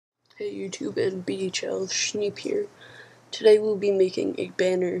Hey YouTube and BHL, Schneep here. Today we'll be making a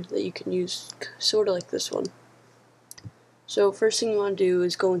banner that you can use sort of like this one. So first thing you want to do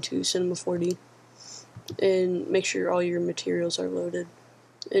is go into Cinema 4D and make sure all your materials are loaded.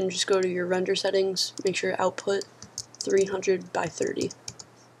 And just go to your render settings, make sure output 300 by 30.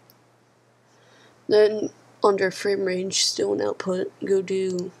 Then under frame range, still in output, go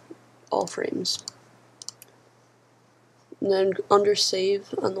do all frames. And then under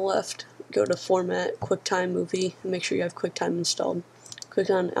save on the left, go to format, QuickTime movie, and make sure you have QuickTime installed. Click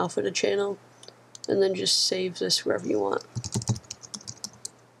on alpha to channel, and then just save this wherever you want.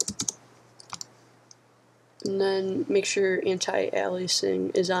 And then make sure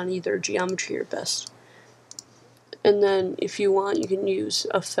anti-aliasing is on either geometry or best. And then if you want, you can use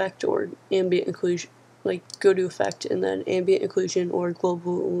effect or ambient occlusion, like go to effect and then ambient occlusion or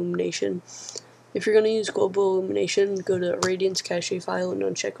global illumination. If you're going to use global illumination, go to Radiance cache file and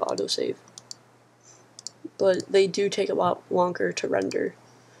uncheck autosave. But they do take a lot longer to render.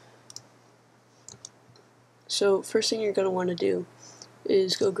 So first thing you're going to want to do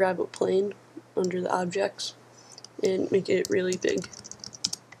is go grab a plane under the objects and make it really big.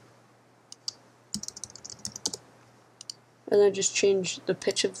 And then just change the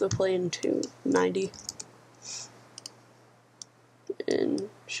pitch of the plane to 90. And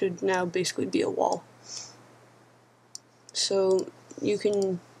should now basically be a wall. So you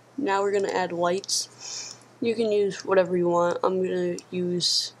can, now we're going to add lights. You can use whatever you want. I'm going to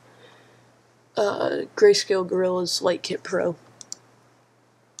use Grayscale Gorilla's Light Kit Pro.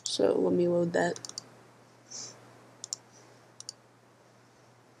 So let me load that.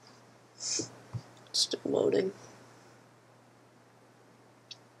 Still loading.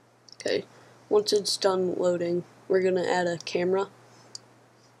 Okay, once it's done loading, we're going to add a camera.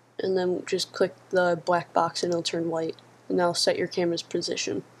 And then just click the black box and it'll turn white. And that'll set your camera's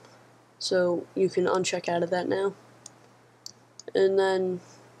position. So you can uncheck out of that now. And then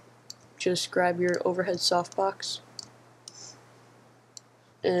just grab your overhead softbox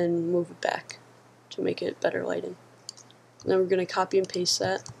and move it back to make it better lighting. And then we're going to copy and paste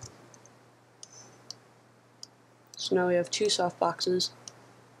that. So now we have two softboxes,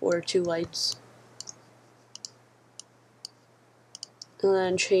 or two lights. And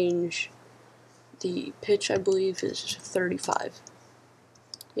then change the pitch, I believe, is 35.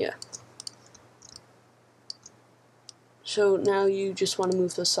 Yeah. So now you just want to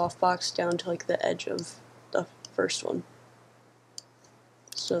move the softbox down to like the edge of the first one.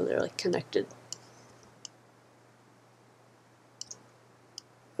 So they're like connected.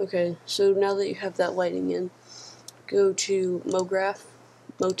 Okay, so now that you have that lighting in, go to MoGraph,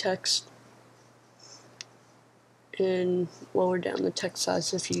 MoText, and lower down the text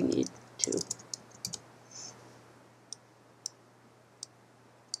size if you need to.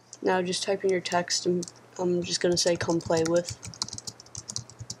 Now just type in your text, and I'm just going to say come play with,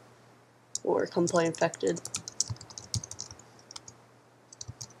 or come play infected.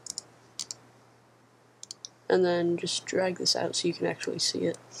 And then just drag this out so you can actually see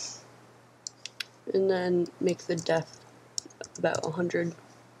it. And then make the depth about 100.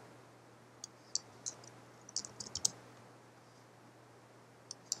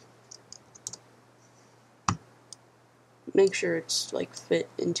 Make sure it's like fit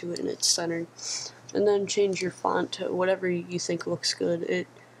into it and it's centered. And then change your font to whatever you think looks good. It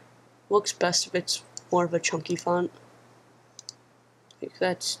looks best if it's more of a chunky font. Like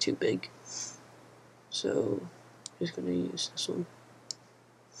that's too big. So I'm just gonna use this one.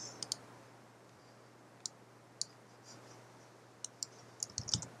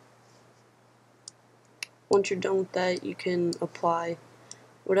 Once you're done with that, you can apply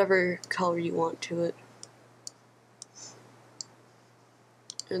whatever color you want to it.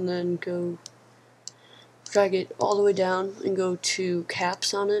 And then go drag it all the way down and go to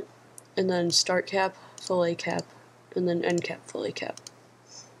caps on it, and then start cap, fillet cap, and then end cap, fillet cap.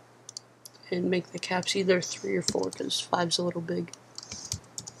 And make the caps either 3 or 4 because 5's a little big.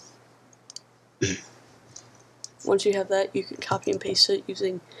 Once you have that, you can copy and paste it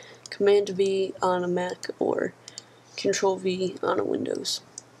using Command V on a Mac or Control V on a Windows.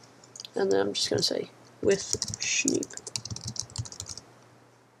 And then I'm just going to say with Schneep.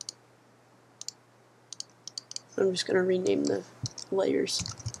 I'm just going to rename the layers.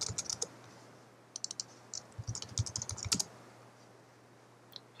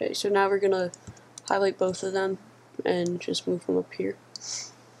 Okay, so now we're going to highlight both of them and just move them up here.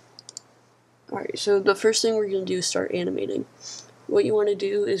 Alright, so the first thing we're going to do is start animating. What you want to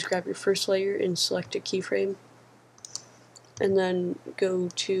do is grab your first layer and select a keyframe. And then go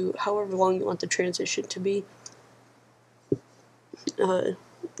to however long you want the transition to be.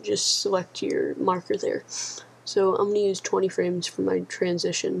 just select your marker there. So I'm going to use 20 frames for my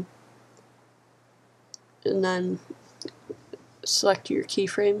transition, and then select your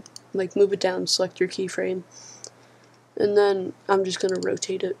keyframe, like move it down, select your keyframe, and then I'm just going to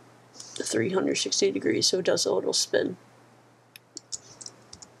rotate it 360 degrees so it does a little spin.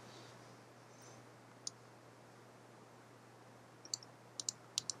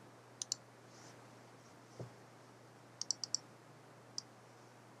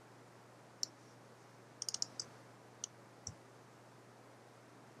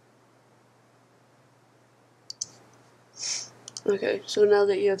 Okay, so now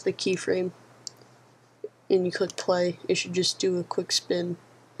that you have the keyframe and you click play, it should just do a quick spin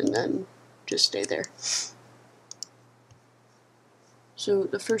and then just stay there. So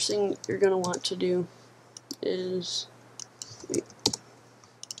the first thing you're going to want to do is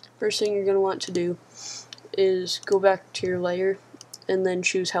go back to your layer and then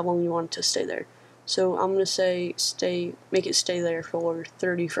choose how long you want it to stay there. So I'm going to say make it stay there for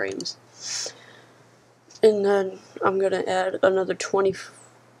 30 frames. And then I'm going to add another 20,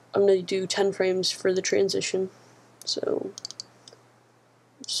 I'm going to do 10 frames for the transition. So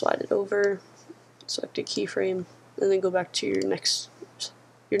slide it over, select a keyframe, and then go back to your next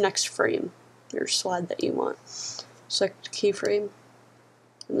frame, your slide that you want. Select keyframe,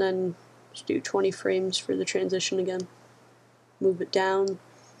 and then just do 20 frames for the transition again. Move it down,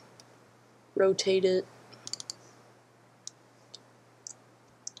 rotate it,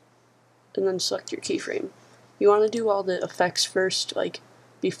 and then select your keyframe. You want to do all the effects first, like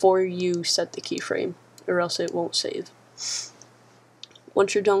before you set the keyframe, or else it won't save.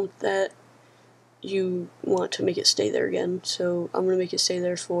 Once you're done with that, you want to make it stay there again. So I'm going to make it stay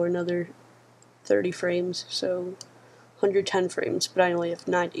there for another 30 frames, so 110 frames, but I only have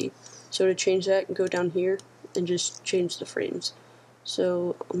 90. So to change that, go down here and just change the frames.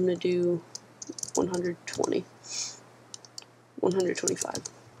 So I'm going to do 120, 125.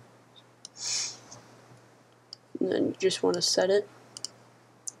 And then you just want to set it.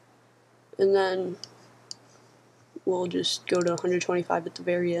 And then we'll just go to 125 at the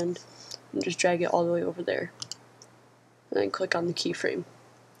very end and just drag it all the way over there. And then click on the keyframe.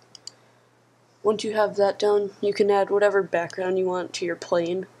 Once you have that done, you can add whatever background you want to your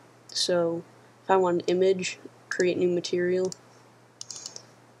plane. So if I want an image, create new material.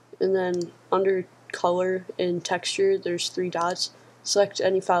 And then under color and texture, there's 3 dots. Select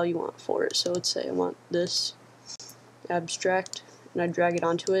any file you want for it. So let's say I want this abstract, and I drag it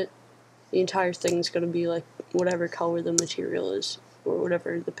onto it. The entire thing is going to be like whatever color the material is, or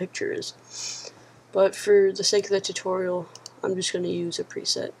whatever the picture is. But for the sake of the tutorial, I'm just going to use a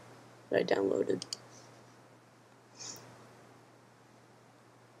preset that I downloaded.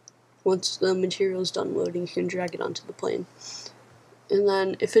 Once the material is done loading, you can drag it onto the plane. And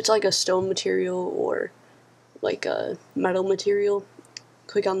then if it's like a stone material or like a metal material,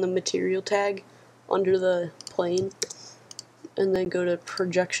 click on the material tag under the plane and then go to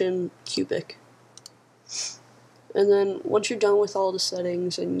projection cubic. And then once you're done with all the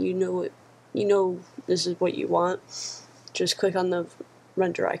settings and you know this is what you want, just click on the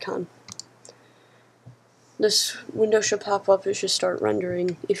render icon. This window should pop up. It should start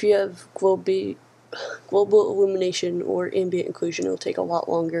rendering. If you have global illumination or ambient occlusion, it'll take a lot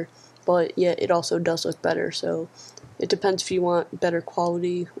longer, but yet it also does look better, so it depends if you want better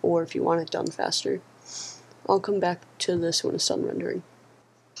quality or if you want it done faster. I'll come back to this when it's done rendering.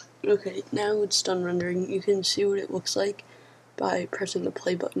 Okay, now it's done rendering. You can see what it looks like by pressing the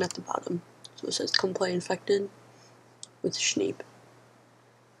play button at the bottom. So it says come play infected with Schneep.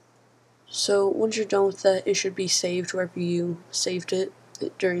 So once you're done with that, it should be saved wherever you saved it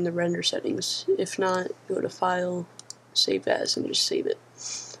during the render settings. If not, go to File, Save As, and just save it.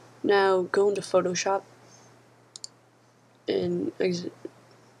 Now go into Photoshop and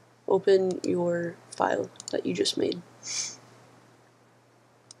open your file that you just made.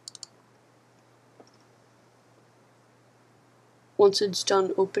 Once it's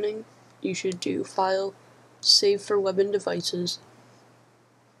done opening, you should do File, Save for Web and Devices,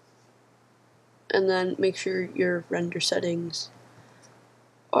 and then make sure your render settings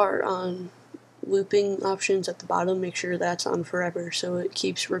are on looping options at the bottom. Make sure that's on forever so it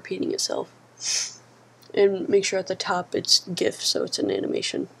keeps repeating itself. And make sure at the top it's GIF, so it's an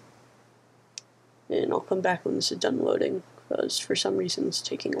animation. And I'll come back when this is done loading, because for some reason it's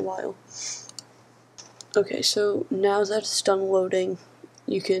taking a while. Okay, so now that it's done loading,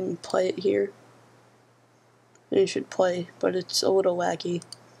 you can play it here. And it should play, but it's a little laggy,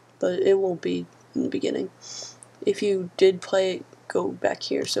 but it won't be in the beginning. If you did play it, go back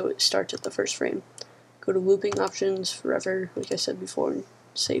here so it starts at the first frame. Go to looping options forever, like I said before,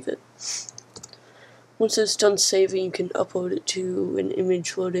 save it. Once it's done saving, you can upload it to an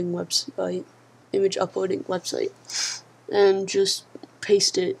image uploading website, and just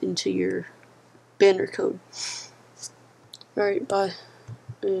paste it into your banner code. Alright, bye,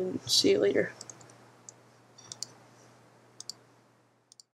 and see you later.